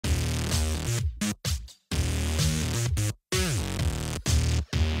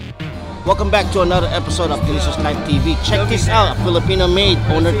Welcome back to another episode of Delicious Life TV. Check this out, a Filipino-made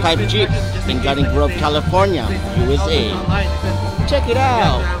owner type Jeep in Garden Grove, California, USA. Check it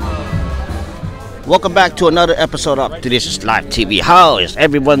out. Welcome back to another episode of Delicious Life TV. How is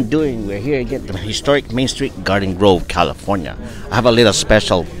everyone doing? We're here again at the historic Main Street, Garden Grove, California. I have a little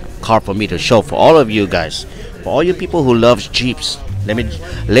special car for me to show for all of you guys, for all you people who loves Jeeps.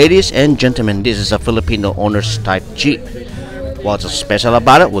 Ladies and gentlemen, this is a Filipino owner's type Jeep. What's so special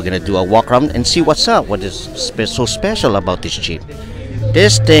about it? We're gonna do a walk around and see what's up. What is so special about this Jeep?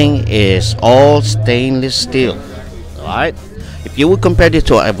 This thing is all stainless steel. Alright? If you would compare it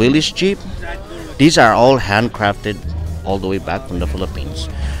to a Willys Jeep, these are all handcrafted all the way back from the Philippines.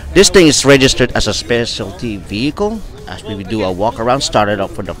 This thing is registered as a specialty vehicle. As we do a walk around, started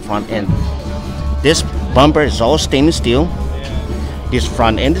off for the front end. This bumper is all stainless steel. This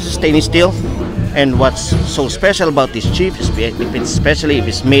front end is stainless steel. And what's so special about this Jeep is, especially if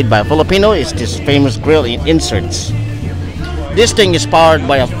it's made by a Filipino, is this famous grille inserts. This thing is powered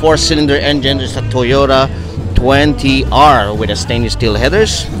by a 4-cylinder engine. It's a Toyota 20R with a stainless steel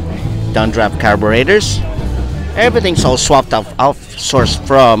headers, downdraft carburetors. Everything's all swapped out, outsourced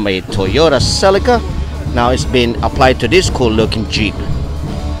from a Toyota Celica. Now it's been applied to this cool looking Jeep.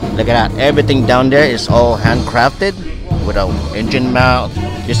 Look at that. Everything down there is all handcrafted with an engine mount.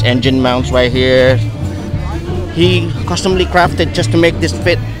 This engine mounts right here, he customly crafted just to make this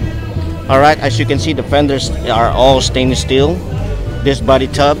fit. Alright, as you can see, the fenders are all stainless steel. This body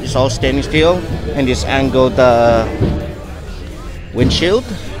tub is all stainless steel, and this angled windshield.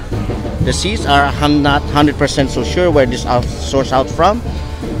 The seats are, I'm not 100% so sure where this source out from.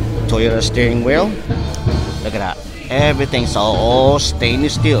 Toyota steering wheel. Look at that. Everything's all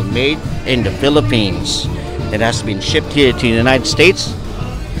stainless steel, made in the Philippines. It has been shipped here to the United States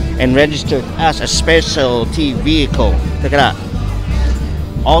and registered as a specialty vehicle. Look at that.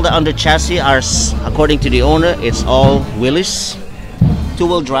 All the under chassis are, according to the owner, it's all Willys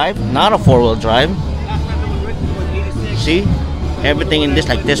 2-wheel drive, not a 4-wheel drive. See, everything in this,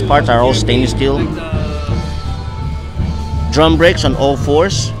 like this parts, are all stainless steel. Drum brakes on all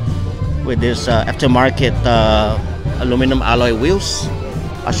fours with this aftermarket aluminum alloy wheels.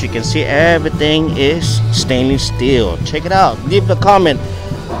 As you can see, everything is stainless steel. Check it out. Leave a comment.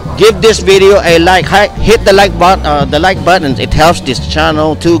 Give this video a like. Hit the like button. It helps this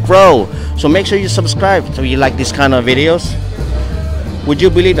channel to grow. So make sure you subscribe so you like this kind of videos. Would you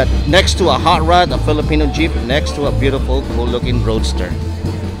believe that next to a hot rod, a Filipino Jeep, next to a beautiful, cool-looking Roadster,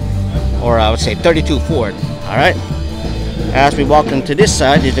 or I would say 32 Ford. All right. As we walk into this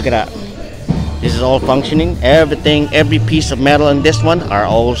side, look at that. This is all functioning. Everything, every piece of metal in this one are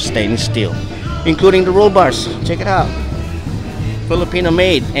all stainless steel, including the roll bars. Check it out. Filipino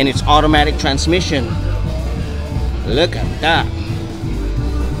made, and it's automatic transmission. Look at that.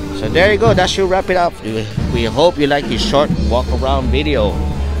 So there you go. That should wrap it up. We hope you like this short walk around video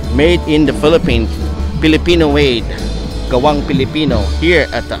made in the Philippines, Filipino made, gawang Filipino, here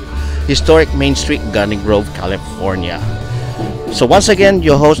at the historic Main Street, Garden Grove, California. So once again,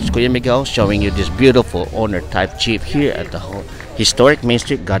 your host Kuya Miguel, showing you this beautiful owner type Jeep here at the historic Main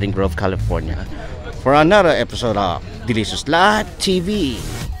Street, Garden Grove, California, for another episode of Delicious Life TV.